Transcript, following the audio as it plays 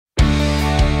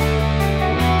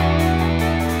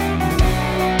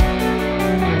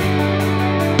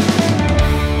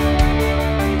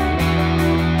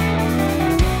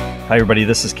Hi, everybody.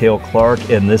 This is Cale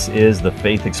Clark, and this is The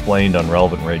Faith Explained on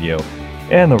Relevant Radio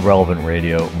and the Relevant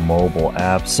Radio mobile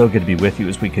app. So good to be with you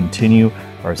as we continue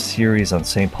our series on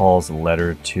St. Paul's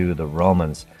letter to the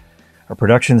Romans. Our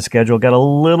production schedule got a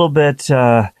little bit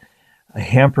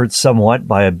hampered somewhat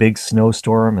by a big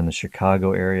snowstorm in the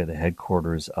Chicago area, the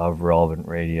headquarters of Relevant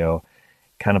Radio.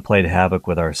 Kind of played havoc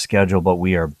with our schedule, but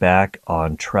we are back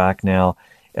on track now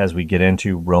as we get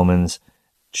into Romans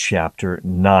chapter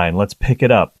 9. Let's pick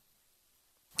it up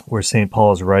where St.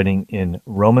 Paul is writing in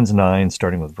Romans 9,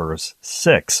 starting with verse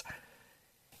 6.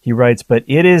 He writes, "But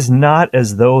it is not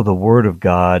as though the word of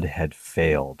God had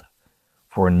failed.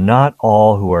 For not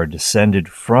all who are descended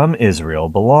from Israel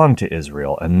belong to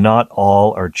Israel, and not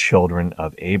all are children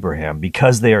of Abraham,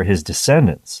 because they are his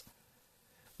descendants.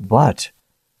 But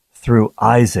through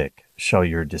Isaac shall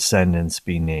your descendants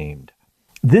be named."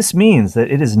 This means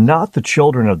that it is not the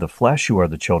children of the flesh who are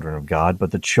the children of God, but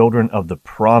the children of the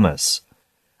promise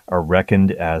are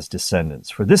reckoned as descendants.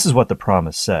 For this is what the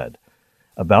promise said,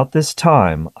 "About this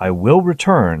time I will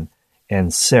return,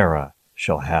 and Sarah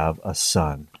shall have a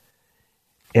son."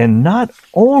 And not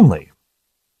only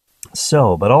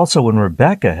so, but also when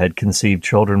Rebekah had conceived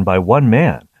children by one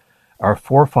man, our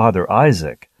forefather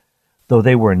Isaac, though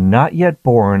they were not yet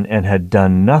born and had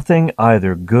done nothing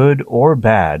either good or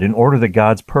bad, in order that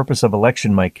God's purpose of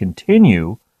election might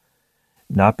continue,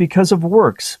 not because of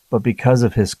works, but because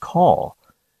of his call,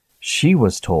 she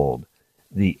was told,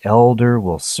 "The elder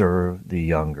will serve the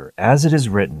younger." As it is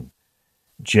written,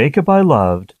 "Jacob I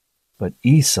loved, but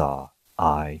Esau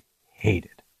I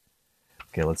hated."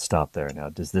 Okay, let's stop there. Now,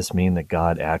 does this mean that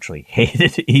God actually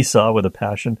hated Esau with a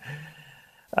passion?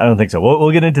 I don't think so. We'll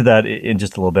get into that in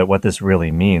just a little bit, what this really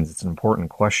means. It's an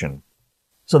important question.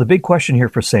 So the big question here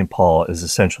for St. Paul is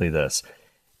essentially this.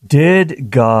 Did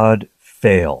God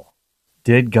fail?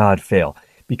 Did God fail?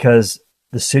 Because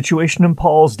the situation in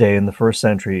Paul's day in the first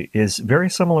century is very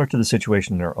similar to the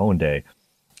situation in our own day,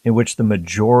 in which the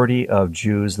majority of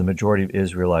Jews, the majority of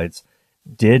Israelites,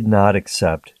 did not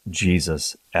accept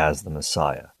Jesus as the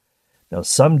Messiah. Now,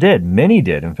 some did, many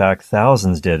did, in fact,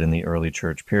 thousands did in the early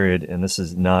church period, and this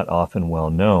is not often well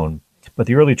known. But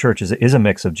the early church is a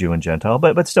mix of Jew and Gentile,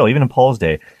 but still, even in Paul's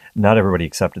day, not everybody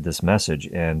accepted this message,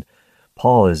 and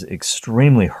Paul is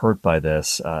extremely hurt by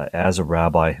this as a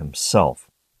rabbi himself,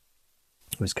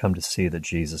 who has come to see that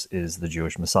Jesus is the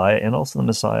Jewish Messiah and also the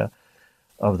Messiah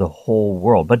of the whole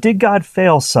world. But did God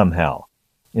fail somehow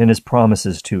in his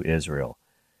promises to Israel?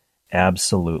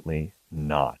 Absolutely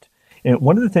not. And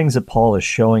one of the things that Paul is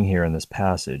showing here in this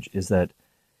passage is that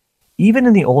even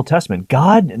in the Old Testament,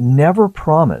 God never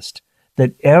promised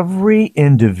that every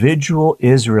individual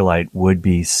Israelite would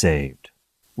be saved,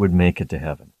 would make it to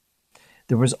heaven.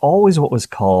 There was always what was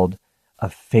called a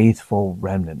faithful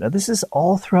remnant. Now, this is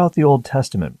all throughout the Old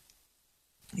Testament.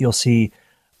 You'll see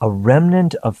a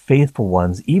remnant of faithful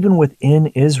ones, even within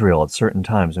Israel at certain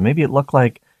times. And maybe it looked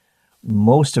like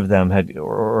most of them had,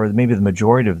 or maybe the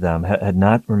majority of them had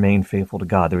not remained faithful to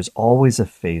God. There was always a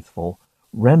faithful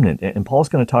remnant. And Paul's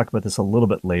going to talk about this a little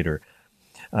bit later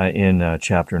in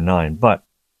chapter 9. But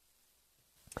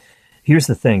here's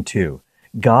the thing, too.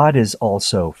 God is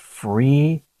also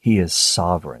free. He is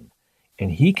sovereign.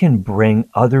 And he can bring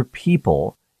other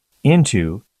people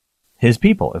into his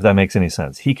people, if that makes any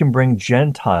sense. He can bring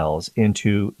Gentiles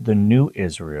into the new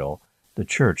Israel, the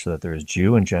church, so that there is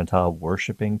Jew and Gentile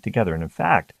worshiping together. And in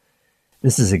fact,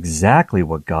 this is exactly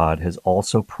what God has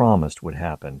also promised would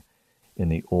happen in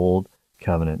the Old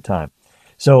Covenant time.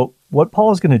 So what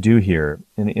Paul is going to do here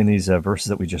in these verses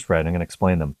that we just read, I'm going to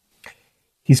explain them.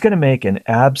 He's going to make an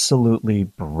absolutely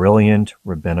brilliant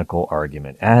rabbinical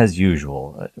argument, as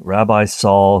usual. Rabbi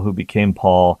Saul, who became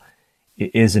Paul,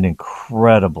 is an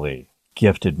incredibly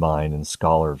gifted mind and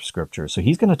scholar of Scripture. So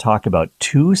he's going to talk about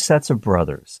two sets of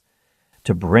brothers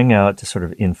to bring out, to sort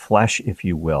of in flesh, if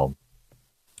you will,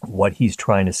 what he's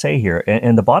trying to say here.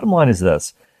 And the bottom line is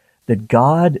this, that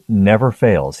God never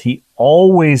fails. He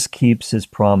always keeps his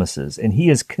promises, and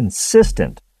he is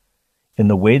consistent in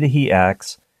the way that he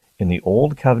acts in the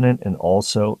Old Covenant and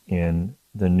also in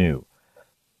the New.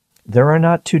 There are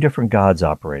not two different gods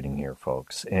operating here,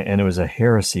 folks. And it was a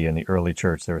heresy in the early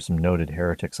church. There were some noted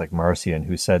heretics like Marcion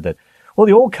who said that, well,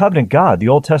 the Old Covenant God, the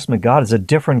Old Testament God, is a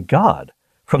different God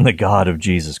from the God of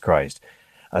Jesus Christ.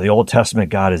 The Old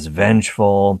Testament God is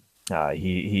vengeful.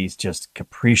 He's just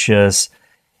capricious,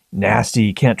 nasty.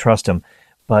 You can't trust him.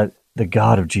 But the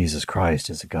God of Jesus Christ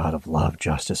is a God of love,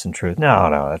 justice, and truth.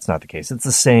 No, that's not the case. It's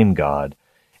the same God.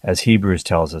 As Hebrews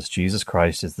tells us, Jesus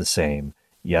Christ is the same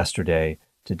yesterday,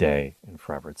 today, and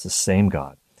forever. It's the same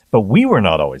God. But we were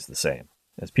not always the same,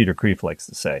 as Peter Kreeft likes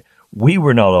to say. We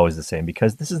were not always the same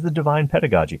because this is the divine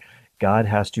pedagogy. God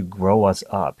has to grow us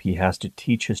up. He has to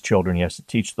teach his children. He has to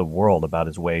teach the world about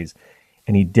his ways.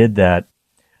 And he did that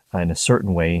in a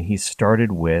certain way. He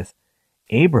started with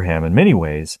Abraham, in many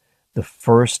ways, the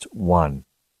first one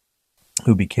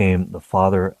who became the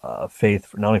father of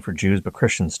faith, not only for Jews, but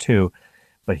Christians too.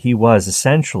 But he was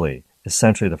essentially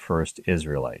the first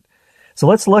Israelite. So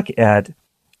let's look at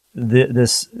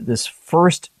this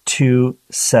first two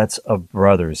sets of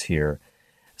brothers here,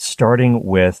 starting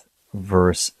with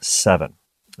verse 7.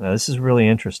 Now, this is really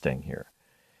interesting here.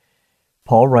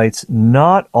 Paul writes,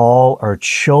 "Not all are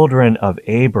children of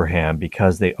Abraham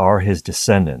because they are his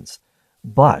descendants,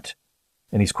 but,"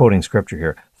 and he's quoting scripture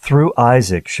here, "through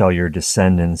Isaac shall your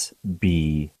descendants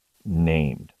be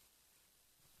named."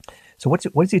 So what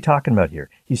is he talking about here?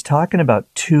 He's talking about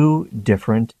two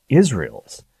different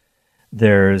Israels.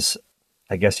 There's,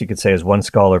 I guess you could say, as one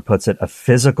scholar puts it, a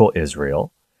physical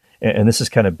Israel. And this is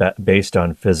kind of based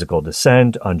on physical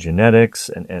descent, on genetics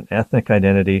and ethnic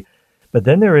identity. But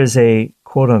then there is a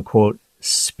quote-unquote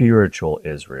spiritual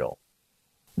Israel.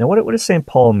 Now, what does St.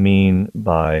 Paul mean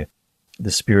by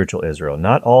the spiritual Israel?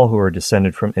 Not all who are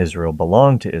descended from Israel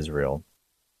belong to Israel.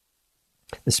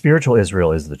 The spiritual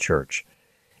Israel is the church.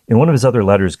 In one of his other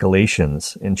letters,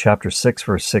 Galatians, in chapter 6,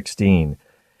 verse 16,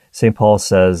 St. Paul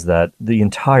says that the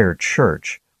entire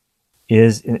church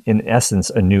is, in essence,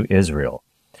 a new Israel,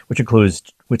 which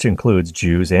includes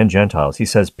Jews and Gentiles. He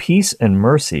says, "Peace and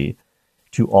mercy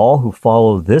to all who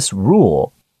follow this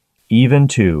rule, even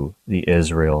to the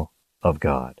Israel of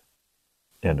God."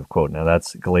 End of quote. Now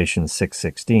that's Galatians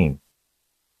 6:16.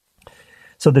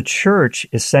 So the church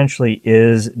essentially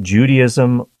is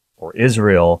Judaism or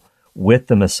Israel with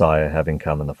the Messiah having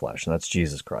come in the flesh, and that's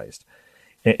Jesus Christ.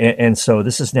 And so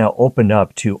this is now opened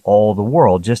up to all the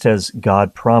world, just as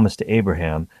God promised to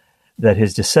Abraham that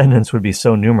his descendants would be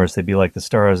so numerous, they'd be like the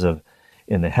stars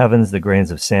in the heavens, the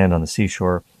grains of sand on the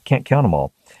seashore. Can't count them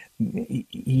all.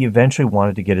 He eventually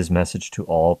wanted to get his message to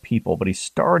all people, but he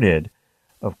started,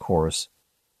 of course,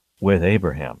 with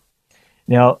Abraham.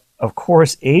 Now, of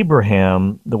course,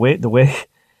 Abraham, the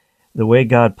way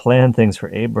God planned things for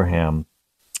Abraham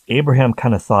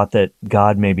kind of thought that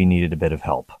God maybe needed a bit of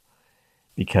help,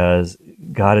 because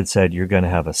God had said, "You're going to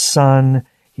have a son.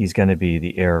 He's going to be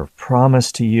the heir of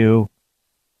promise to you.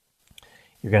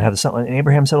 You're going to have a son." And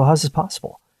Abraham said, "Well, how's this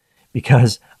possible?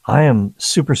 Because I am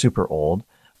super, super old.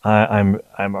 I'm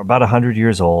about 100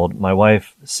 years old. My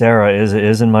wife, Sarah,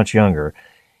 isn't much younger.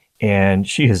 And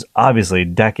she is obviously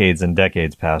decades and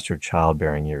decades past her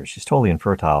childbearing years. She's totally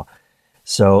infertile."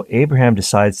 So Abraham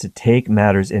decides to take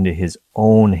matters into his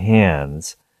own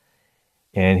hands,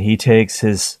 and he takes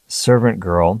his servant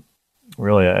girl,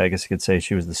 really, I guess you could say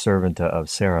she was the servant of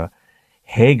Sarah,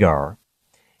 Hagar,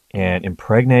 and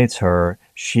impregnates her.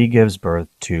 She gives birth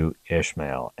to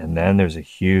Ishmael. And then there's a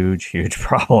huge, huge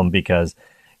problem, because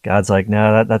God's like,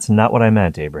 "No, that's not what I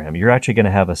meant, Abraham. You're actually going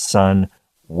to have a son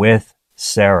with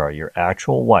Sarah, your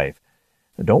actual wife.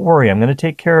 Now, don't worry, I'm going to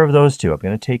take care of those two. I'm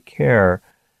going to take care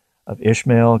of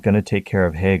Ishmael, going to take care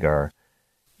of Hagar.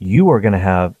 You are going to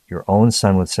have your own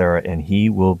son with Sarah, and he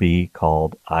will be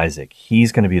called Isaac.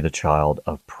 He's going to be the child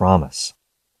of promise."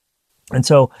 And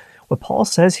so what Paul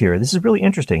says here, this is really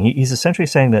interesting. He's essentially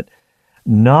saying that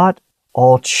not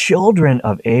all children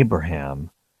of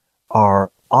Abraham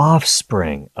are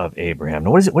offspring of Abraham.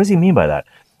 Now, what does he mean by that?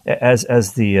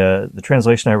 As the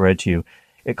translation I read to you,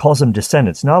 it calls them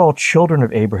descendants. Not all children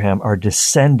of Abraham are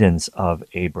descendants of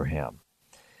Abraham.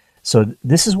 So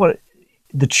this is what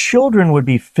the children would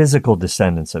be: physical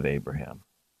descendants of Abraham,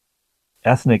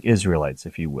 ethnic Israelites,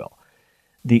 if you will.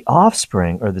 The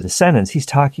offspring, or the descendants, he's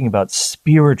talking about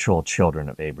spiritual children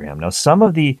of Abraham. Now, some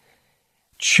of the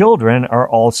children are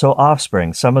also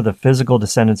offspring. Some of the physical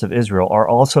descendants of Israel are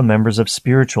also members of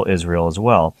spiritual Israel as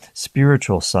well,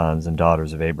 spiritual sons and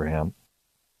daughters of Abraham,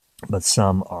 but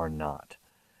some are not.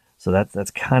 So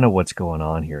that's kind of what's going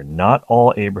on here. Not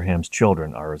all Abraham's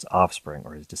children are his offspring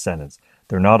or his descendants.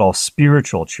 They're not all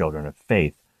spiritual children of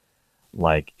faith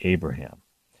like Abraham.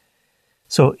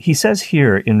 So he says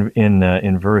here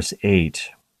in verse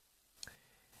 8,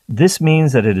 "This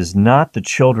means that it is not the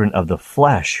children of the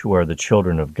flesh who are the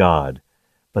children of God,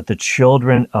 but the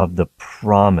children of the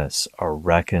promise are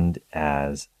reckoned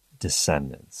as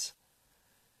descendants."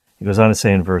 He goes on to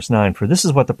say in verse 9, "For this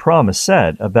is what the promise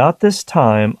said, about this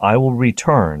time I will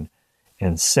return,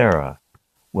 and Sarah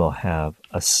will have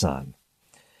a son."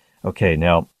 Okay,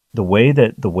 now the way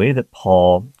that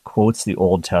Paul quotes the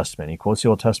Old Testament, he quotes the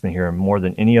Old Testament here more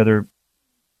than any other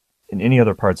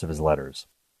parts of his letters.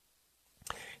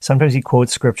 Sometimes he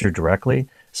quotes scripture directly.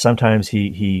 Sometimes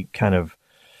he kind of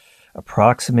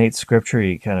approximates Scripture.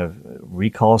 He kind of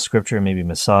recalls Scripture and maybe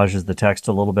massages the text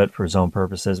a little bit for his own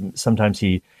purposes. Sometimes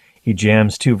he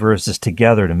jams two verses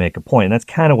together to make a point. And that's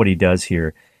kind of what he does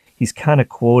here. He's kind of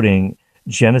quoting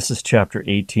Genesis chapter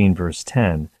 18, verse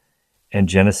 10, and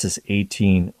Genesis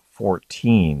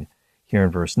 18:14 here in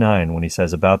verse 9, when he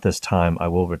says, "About this time I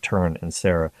will return, and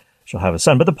Sarah shall have a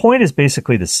son." But the point is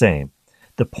basically the same.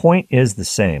 The point is the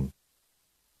same,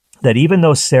 that even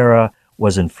though Sarah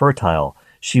was infertile,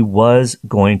 she was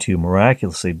going to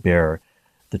miraculously bear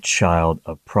the child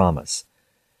of promise.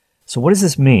 So what does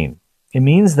this mean? It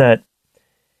means that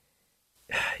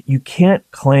you can't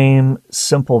claim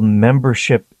simple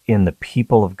membership in the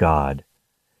people of God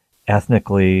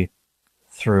ethnically,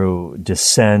 through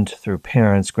descent, through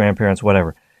parents, grandparents,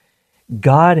 whatever.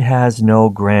 God has no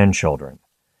grandchildren.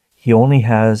 He only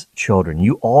has children.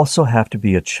 You also have to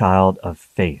be a child of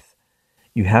faith.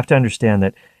 You have to understand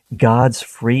that God's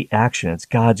free action, it's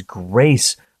God's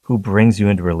grace who brings you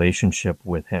into relationship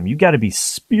with him. You got to be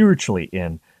spiritually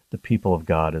in the people of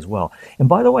God as well. And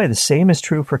by the way, the same is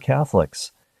true for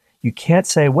Catholics. You can't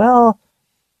say, well,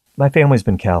 my family's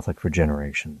been Catholic for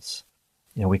generations.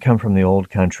 You know, we come from the old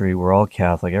country. We're all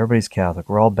Catholic. Everybody's Catholic.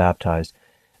 We're all baptized.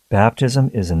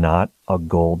 Baptism is not a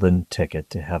golden ticket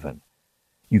to heaven.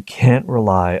 You can't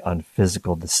rely on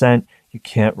physical descent. You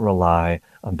can't rely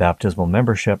on baptismal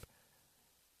membership.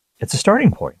 It's a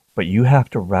starting point, but you have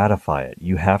to ratify it.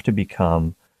 You have to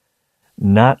become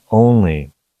not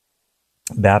only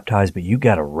baptized, but you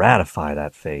got to ratify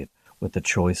that faith with the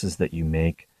choices that you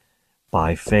make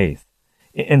by faith.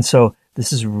 And so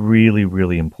this is really,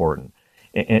 really important.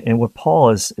 And what Paul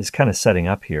is kind of setting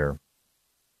up here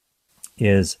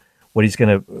is what he's going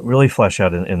to really flesh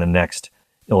out in the next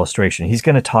illustration. He's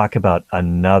going to talk about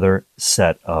another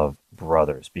set of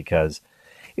brothers, because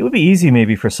it would be easy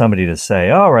maybe for somebody to say,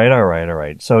 all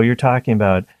right. So you're talking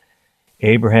about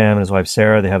Abraham and his wife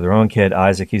Sarah. They have their own kid,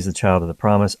 Isaac. He's the child of the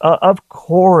promise. Of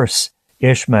course,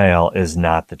 Ishmael is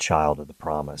not the child of the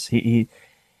promise.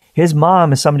 His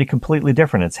mom is somebody completely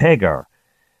different. It's Hagar.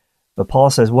 But Paul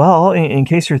says, well, in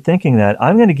case you're thinking that,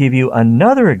 I'm going to give you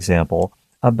another example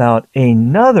about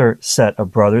another set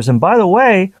of brothers. And by the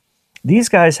way, these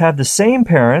guys have the same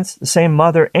parents, the same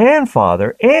mother and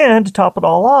father, and to top it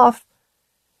all off,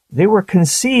 they were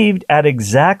conceived at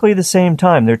exactly the same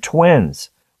time. They're twins.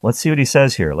 Let's see what he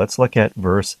says here. Let's look at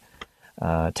verse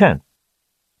 10.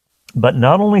 But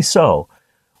not only so,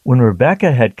 when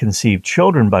Rebekah had conceived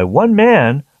children by one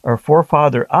man, our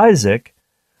forefather Isaac,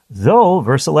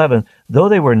 verse 11, though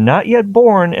they were not yet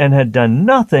born and had done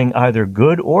nothing either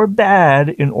good or bad,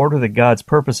 in order that God's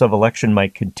purpose of election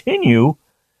might continue,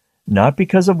 not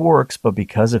because of works, but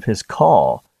because of his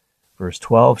call. Verse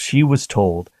 12, she was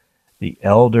told, the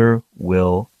elder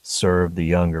will serve the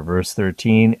younger. Verse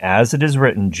 13, as it is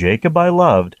written, Jacob I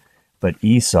loved, but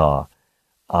Esau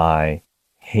I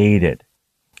hated.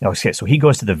 Okay, so he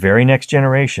goes to the very next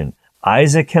generation.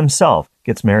 Isaac himself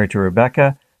gets married to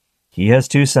Rebekah. He has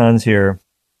two sons here.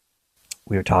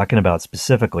 We are talking about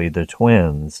specifically the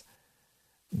twins,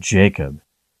 Jacob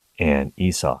and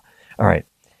Esau. All right.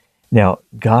 Now,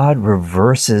 God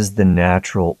reverses the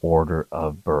natural order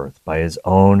of birth by his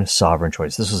own sovereign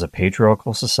choice. This was a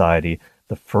patriarchal society.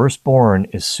 The firstborn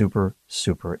is super,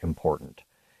 super important.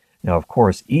 Now, of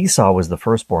course, Esau was the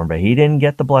firstborn, but he didn't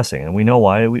get the blessing. And we know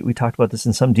why. We talked about this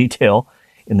in some detail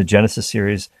in the Genesis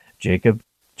series. Jacob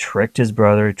tricked his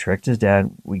brother, tricked his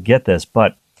dad. We get this.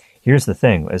 But here's the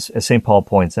thing. As St. Paul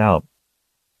points out,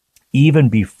 even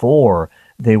before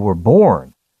they were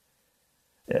born,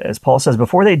 as Paul says,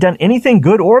 before they'd done anything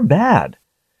good or bad,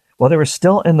 while they were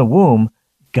still in the womb,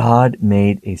 God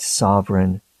made a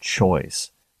sovereign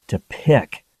choice to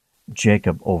pick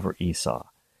Jacob over Esau.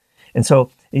 And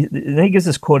so then he gives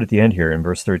this quote at the end here in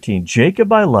verse 13,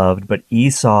 Jacob I loved, but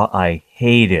Esau I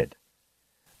hated.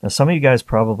 Now, some of you guys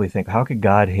probably think, how could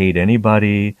God hate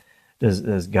anybody?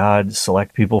 Does God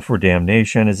select people for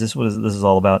damnation? Is this what this is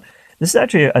all about? This is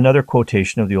actually another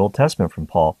quotation of the Old Testament from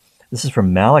Paul. This is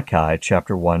from Malachi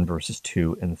chapter 1, verses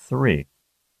 2 and 3.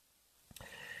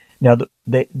 Now,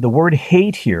 the word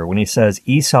hate here, when he says,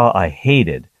 Esau I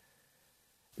hated,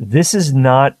 this is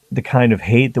not the kind of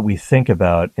hate that we think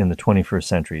about in the 21st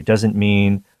century. It doesn't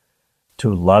mean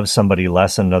to love somebody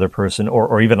less than another person,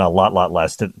 or even a lot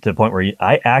less, to the point where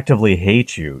I actively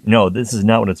hate you. No, this is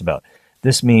not what it's about.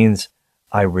 This means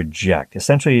I reject.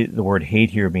 Essentially, the word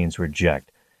hate here means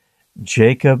reject.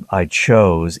 Jacob I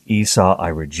chose, Esau I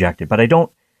rejected. But I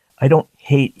don't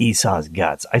hate Esau's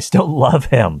guts. I still love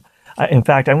him. In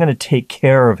fact, I'm going to take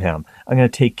care of him. I'm going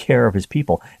to take care of his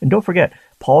people. And don't forget,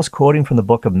 Paul's quoting from the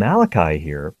book of Malachi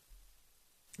here.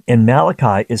 And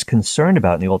Malachi is concerned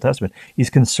about, in the Old Testament, he's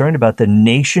concerned about the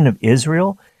nation of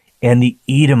Israel and the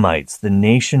Edomites, the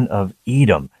nation of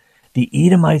Edom. The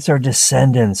Edomites are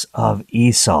descendants of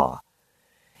Esau.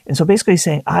 And so basically he's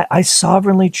saying, I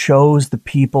sovereignly chose the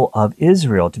people of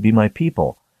Israel to be my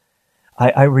people.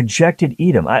 I rejected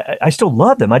Edom. I still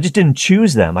love them. I just didn't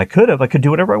choose them. I could do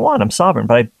whatever I want. I'm sovereign,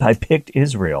 but I picked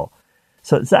Israel.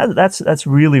 So that's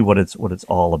really what it's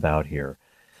all about here.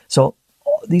 So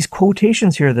these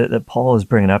quotations here that Paul is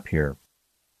bringing up here,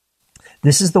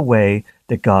 this is the way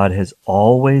that God has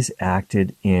always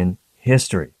acted in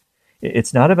history.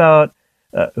 It's not about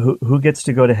who gets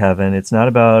to go to heaven. It's not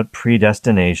about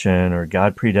predestination or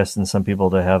God predestined some people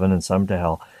to heaven and some to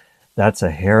hell. That's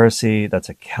a heresy. That's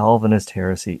a Calvinist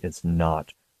heresy. It's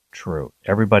not true.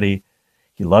 Everybody,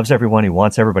 he loves everyone. He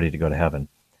wants everybody to go to heaven.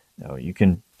 Now, you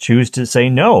can choose to say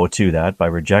no to that by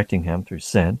rejecting him through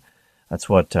sin. That's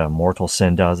what mortal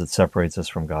sin does. It separates us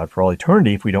from God for all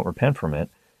eternity if we don't repent from it.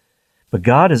 But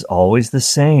God is always the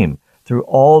same through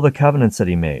all the covenants that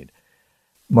he made.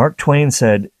 Mark Twain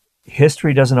said,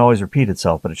 history doesn't always repeat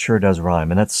itself, but it sure does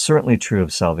rhyme. And that's certainly true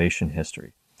of salvation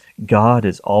history. God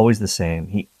is always the same.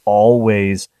 He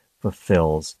always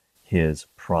fulfills his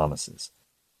promises.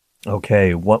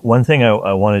 Okay, one thing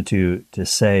I wanted to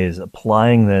say is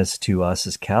applying this to us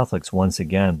as Catholics once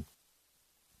again.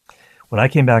 When I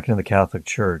came back into the Catholic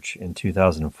Church in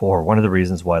 2004, one of the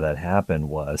reasons why that happened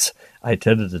was I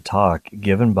attended a talk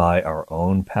given by our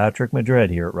own Patrick Madrid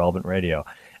here at Relevant Radio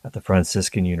at the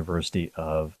Franciscan University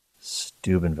of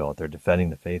Steubenville at their Defending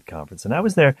the Faith conference. And I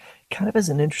was there kind of as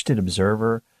an interested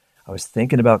observer. I was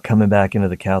thinking about coming back into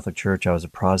the Catholic Church. I was a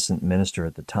Protestant minister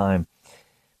at the time.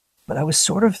 But I was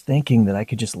sort of thinking that I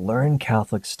could just learn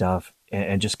Catholic stuff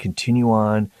and just continue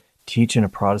on, teach in a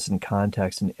Protestant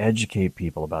context, and educate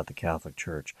people about the Catholic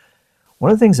Church.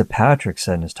 One of the things that Patrick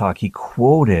said in his talk, he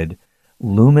quoted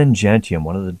Lumen Gentium,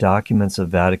 one of the documents of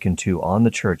Vatican II on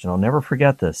the Church, and I'll never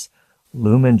forget this,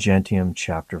 Lumen Gentium,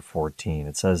 chapter 14.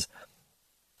 It says,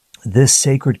 "This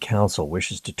sacred council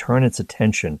wishes to turn its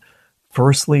attention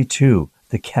firstly to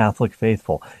the Catholic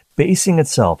faithful. Basing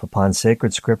itself upon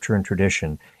sacred scripture and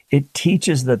tradition, it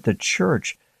teaches that the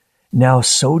Church, now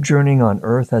sojourning on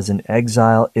earth as an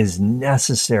exile, is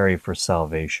necessary for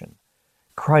salvation.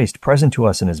 Christ, present to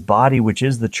us in his body, which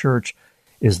is the Church,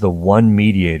 is the one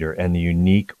mediator and the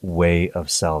unique way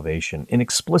of salvation. In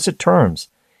explicit terms,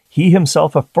 he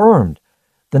himself affirmed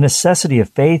the necessity of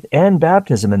faith and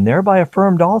baptism, and thereby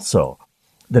affirmed also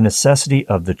the necessity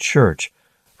of the Church.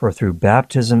 For through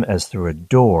baptism as through a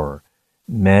door,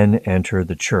 men enter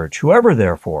the Church. Whoever,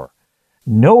 therefore,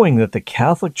 knowing that the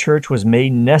Catholic Church was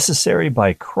made necessary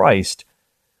by Christ,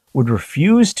 would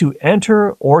refuse to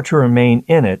enter or to remain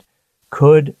in it,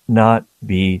 could not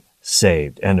be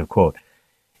saved." End of quote.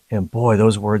 And boy,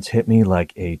 those words hit me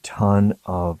like a ton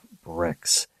of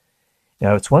bricks.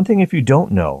 Now, it's one thing if you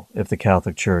don't know if the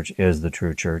Catholic Church is the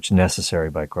true church, necessary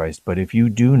by Christ, but if you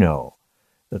do know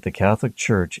that the Catholic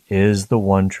Church is the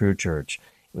one true church,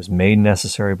 it was made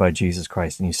necessary by Jesus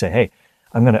Christ, and you say, hey,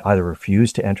 I'm going to either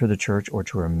refuse to enter the church or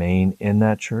to remain in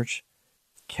that church,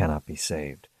 cannot be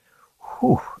saved.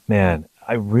 Whew, man,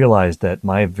 I realized that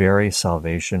my very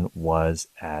salvation was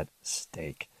at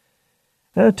stake.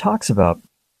 And it talks about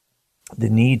the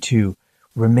need to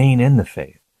remain in the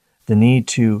faith, the need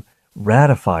to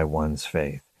ratify one's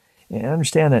faith. And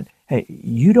understand that, hey,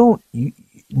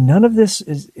 none of this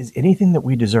is anything that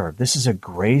we deserve. This is a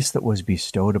grace that was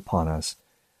bestowed upon us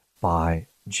by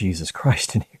Jesus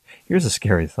Christ. And here's a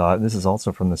scary thought. This is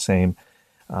also from the same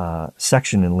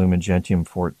section in Lumen Gentium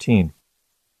 14.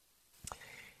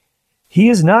 "He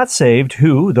is not saved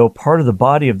who, though part of the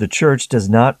body of the Church, does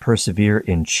not persevere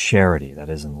in charity," that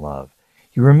is, in love.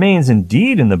 "He remains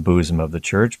indeed in the bosom of the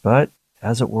Church, but,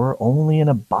 as it were, only in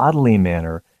a bodily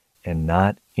manner, and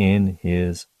not in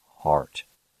his heart."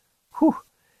 Whew.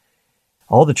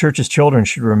 All the Church's children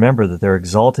should remember that their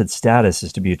exalted status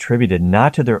is to be attributed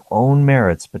not to their own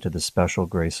merits, but to the special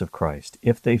grace of Christ.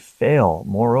 If they fail,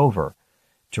 moreover,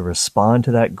 to respond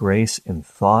to that grace in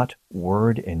thought,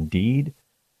 word, and deed,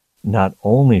 not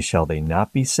only shall they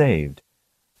not be saved,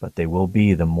 but they will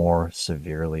be the more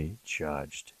severely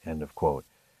judged. End of quote.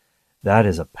 That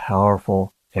is a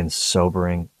powerful and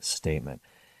sobering statement.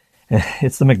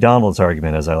 It's the McDonald's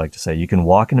argument, as I like to say. You can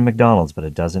walk into McDonald's, but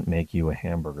it doesn't make you a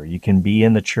hamburger. You can be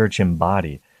in the church in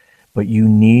body, but you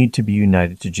need to be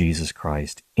united to Jesus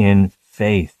Christ in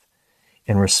faith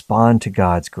and respond to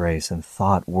God's grace in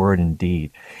thought, word, and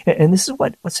deed. And this is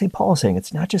what St. Paul is saying.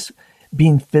 It's not just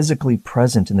being physically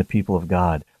present in the people of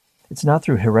God. It's not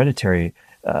through hereditary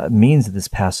means that this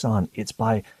passed on. It's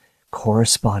by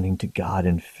corresponding to God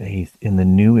in faith in the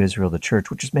new Israel, the church,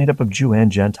 which is made up of Jew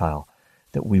and Gentile,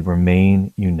 that we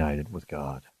remain united with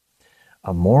God.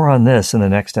 More on this in the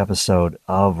next episode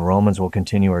of Romans. We'll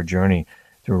continue our journey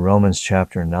through Romans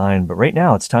chapter 9. But right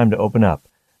now, it's time to open up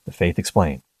the Faith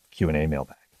Explained Q&A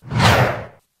mailbag.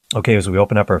 Okay, as we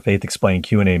open up our Faith Explained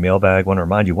Q&A mailbag, I want to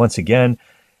remind you once again,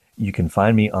 you can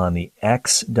find me on the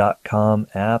X.com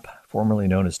app, formerly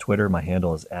known as Twitter. My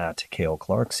handle is at Cale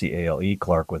Clark, C-A-L-E,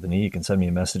 Clark with an E. You can send me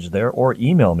a message there or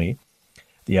email me.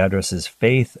 The address is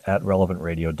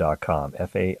faith@relevantradio.com,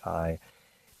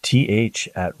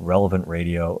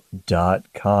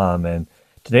 faith@relevantradio.com. And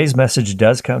today's message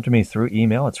does come to me through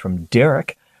email. It's from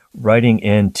Derek, writing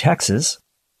in Texas.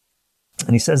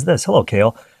 And he says this: Hello,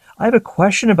 Cale. I have a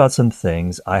question about some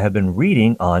things I have been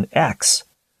reading on X.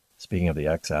 Speaking of the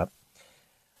X app.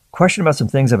 Question about some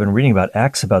things I've been reading about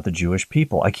X about the Jewish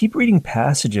people. I keep reading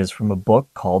passages from a book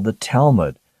called the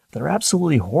Talmud that are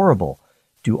absolutely horrible.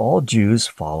 Do all Jews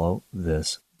follow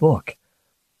this book?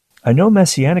 I know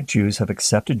Messianic Jews have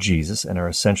accepted Jesus and are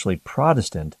essentially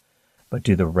Protestant, but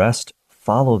do the rest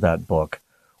follow that book,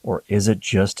 or is it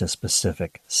just a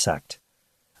specific sect?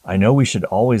 I know we should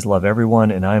always love everyone,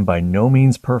 and I am by no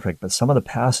means perfect, but some of the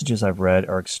passages I've read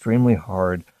are extremely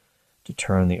hard to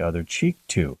turn the other cheek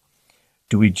to.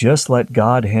 Do we just let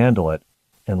God handle it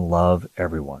and love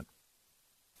everyone?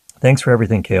 Thanks for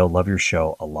everything, Cale. Love your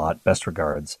show a lot. Best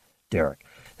regards, Derek.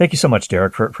 Thank you so much,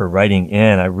 Derek, for writing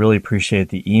in. I really appreciate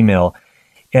the email.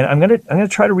 And I'm gonna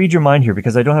try to read your mind here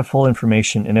because I don't have full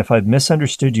information. And if I've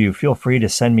misunderstood you, feel free to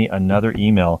send me another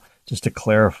email just to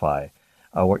clarify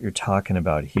what you're talking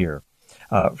about here.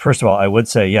 First of all, I would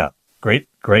say, yeah, great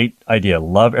idea.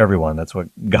 Love everyone. That's what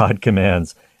God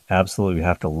commands. Absolutely, we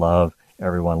have to love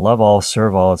everyone. Love all,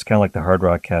 serve all. It's kind of like the Hard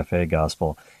Rock Cafe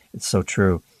gospel. It's so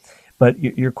true. But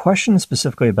your question is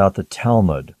specifically about the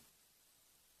Talmud.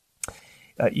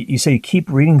 You say you keep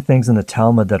reading things in the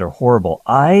Talmud that are horrible.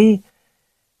 I'm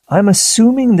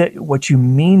assuming that what you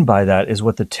mean by that is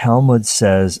what the Talmud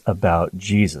says about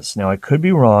Jesus. Now, I could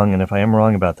be wrong, and if I am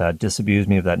wrong about that, disabuse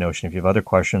me of that notion. If you have other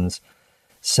questions,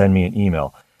 send me an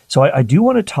email. So I do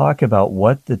want to talk about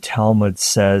what the Talmud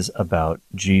says about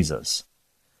Jesus.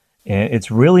 And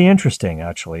it's really interesting,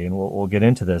 actually, and we'll get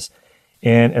into this.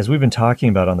 And as we've been talking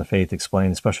about on the Faith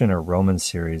Explained, especially in our Romans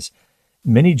series,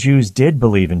 many Jews did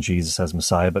believe in Jesus as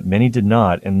Messiah, but many did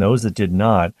not. And those that did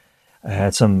not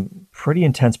had some pretty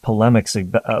intense polemics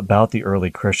about the early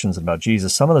Christians and about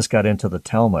Jesus. Some of this got into the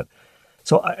Talmud.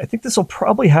 So I think this will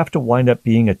probably have to wind up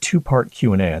being a two-part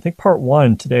Q&A. I think part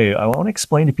one today, I want to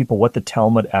explain to people what the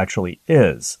Talmud actually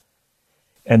is.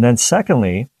 And then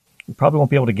secondly, we probably won't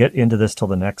be able to get into this till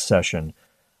the next session.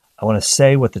 I want to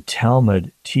say what the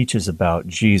Talmud teaches about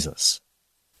Jesus,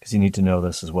 because you need to know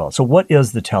this as well. So what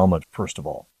is the Talmud, first of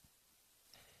all?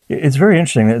 It's very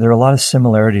interesting. There are a lot of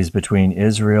similarities between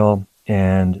Israel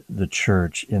and the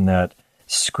church in that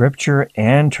Scripture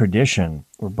and tradition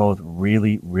were both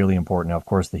really, really important. Now, of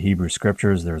course, the Hebrew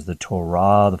Scriptures, there's the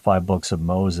Torah, the 5 books of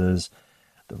Moses,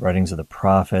 the writings of the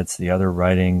prophets, the other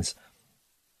writings,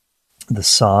 the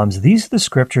Psalms. These are the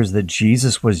scriptures that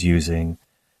Jesus was using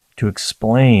to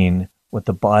explain what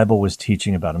the Bible was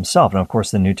teaching about himself. Now, of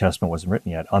course, the New Testament wasn't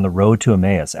written yet. On the road to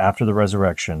Emmaus, after the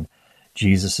resurrection,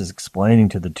 Jesus is explaining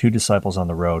to the 2 disciples on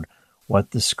the road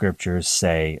what the scriptures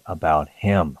say about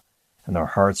him, and their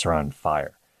hearts are on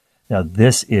fire. Now,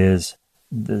 this is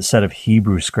the set of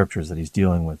Hebrew scriptures that he's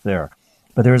dealing with there.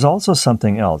 But there is also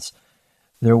something else.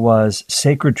 There was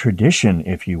sacred tradition,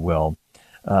 if you will,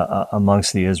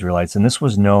 amongst the Israelites, and this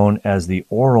was known as the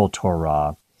oral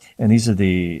Torah. And these are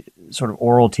the sort of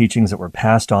oral teachings that were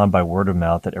passed on by word of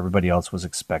mouth that everybody else was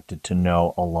expected to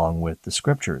know along with the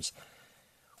scriptures.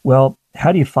 Well,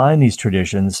 how do you find these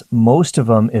traditions? Most of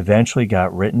them eventually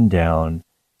got written down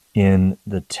in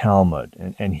the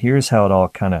Talmud. And here's how it all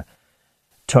kind of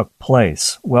took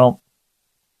place. Well,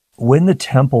 when the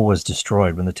temple was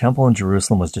destroyed, when the temple in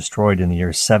Jerusalem was destroyed in the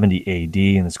year 70 AD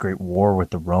in this great war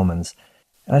with the Romans,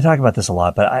 and I talk about this a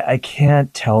lot, but I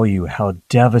can't tell you how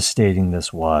devastating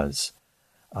this was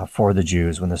for the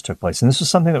Jews when this took place. And this was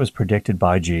something that was predicted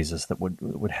by Jesus that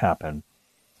would happen.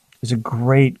 It was a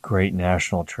great, great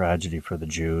national tragedy for the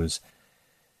Jews.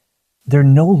 There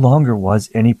no longer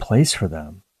was any place for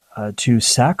them to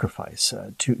sacrifice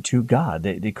to God.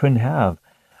 They couldn't have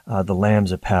the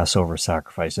lambs at Passover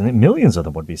sacrifice, and millions of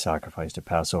them would be sacrificed at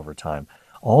Passover time.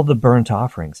 All the burnt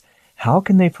offerings. How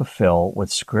can they fulfill what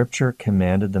Scripture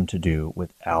commanded them to do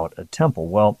without a temple?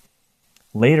 Well,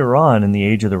 later on in the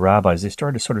age of the rabbis, they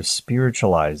started to sort of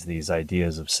spiritualize these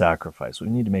ideas of sacrifice. We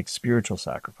need to make spiritual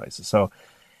sacrifices. So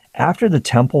after the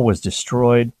temple was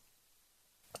destroyed,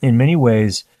 in many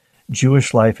ways,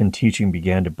 Jewish life and teaching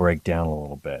began to break down a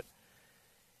little bit.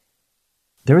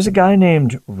 There was a guy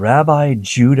named Rabbi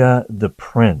Judah the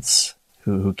Prince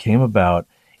who came about,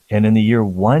 and in the year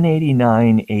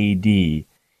 189 AD,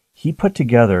 he put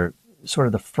together sort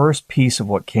of the first piece of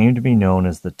what came to be known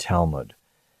as the Talmud.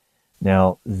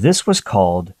 Now, this was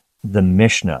called the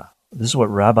Mishnah. This is what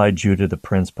Rabbi Judah the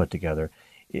Prince put together.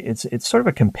 It's sort of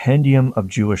a compendium of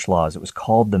Jewish laws. It was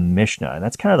called the Mishnah, and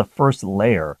that's kind of the first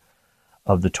layer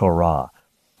of the Torah.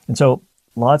 And so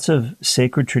lots of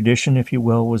sacred tradition, if you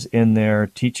will, was in there,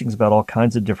 teachings about all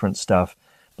kinds of different stuff,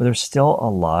 but there's still a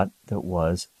lot that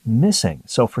was missing.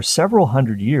 So for several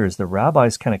hundred years, the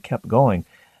rabbis kind of kept going,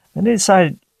 and they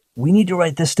decided, we need to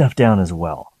write this stuff down as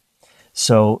well.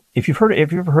 So if you've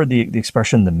ever heard the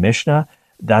expression the Mishnah,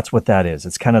 that's what that is.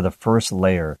 It's kind of the first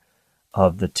layer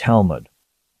of the Talmud.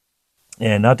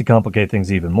 And not to complicate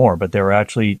things even more, but there are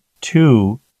actually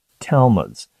two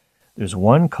Talmuds. There's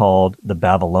one called the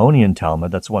Babylonian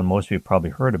Talmud. That's one most of you have probably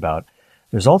heard about.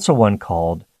 There's also one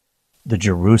called the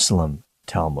Jerusalem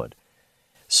Talmud.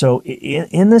 So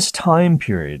in this time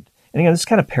period, and again, this is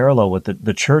kind of parallel with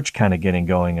the church kind of getting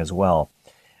going as well,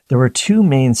 there were two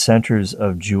main centers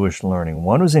of Jewish learning.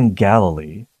 One was in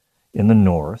Galilee, in the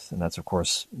north, and that's, of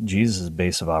course, Jesus'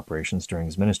 base of operations during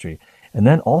his ministry. And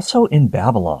then also in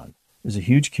Babylon, there's a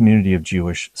huge community of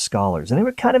Jewish scholars. And they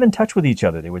were kind of in touch with each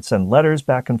other. They would send letters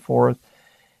back and forth.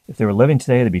 If they were living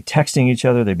today, they'd be texting each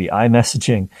other. They'd be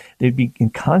iMessaging. They'd be in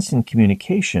constant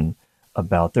communication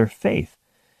about their faith.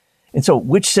 And so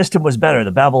which system was better,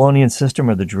 the Babylonian system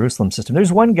or the Jerusalem system?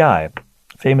 There's one guy,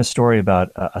 famous story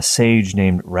about a sage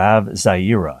named Rav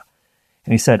Zaira.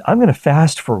 And he said, I'm going to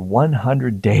fast for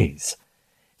 100 days.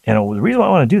 And the reason why I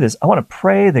want to do this, I want to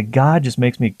pray that God just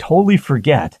makes me totally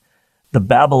forget the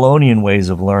Babylonian ways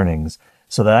of learnings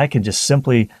so that I can just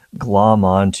simply glom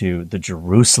onto the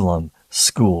Jerusalem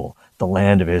school, the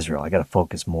land of Israel. I got to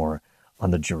focus more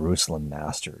on the Jerusalem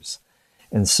masters.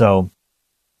 And so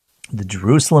the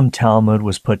Jerusalem Talmud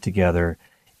was put together,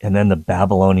 and then the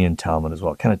Babylonian Talmud as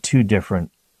well, kind of two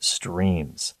different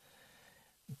streams.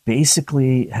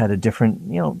 Basically had a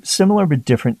different, similar but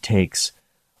different takes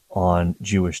on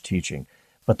Jewish teaching.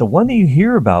 But the one that you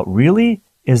hear about really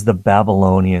is the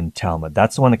Babylonian Talmud.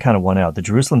 That's the one that kind of won out. The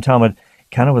Jerusalem Talmud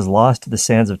kind of was lost to the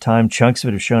sands of time. Chunks of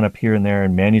it have shown up here and there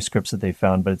in manuscripts that they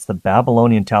found, but it's the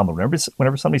Babylonian Talmud.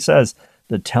 Whenever somebody says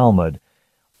the Talmud,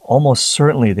 almost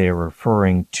certainly they are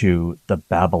referring to the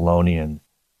Babylonian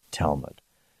Talmud.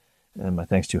 And my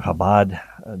thanks to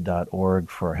Chabad.org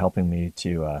for helping me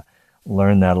to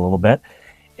learn that a little bit.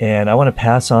 And I want to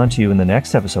pass on to you in the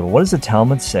next episode, what does the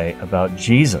Talmud say about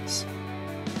Jesus?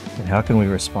 And how can we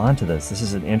respond to this? This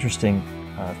is an interesting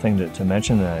thing to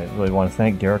mention, and I really want to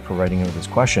thank Derek for writing in with this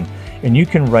question. And you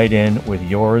can write in with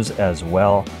yours as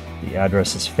well. The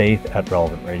address is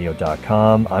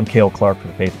faith@relevantradio.com. I'm Cale Clark for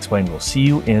The Faith Explained. We'll see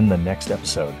you in the next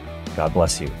episode. God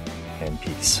bless you, and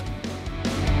peace.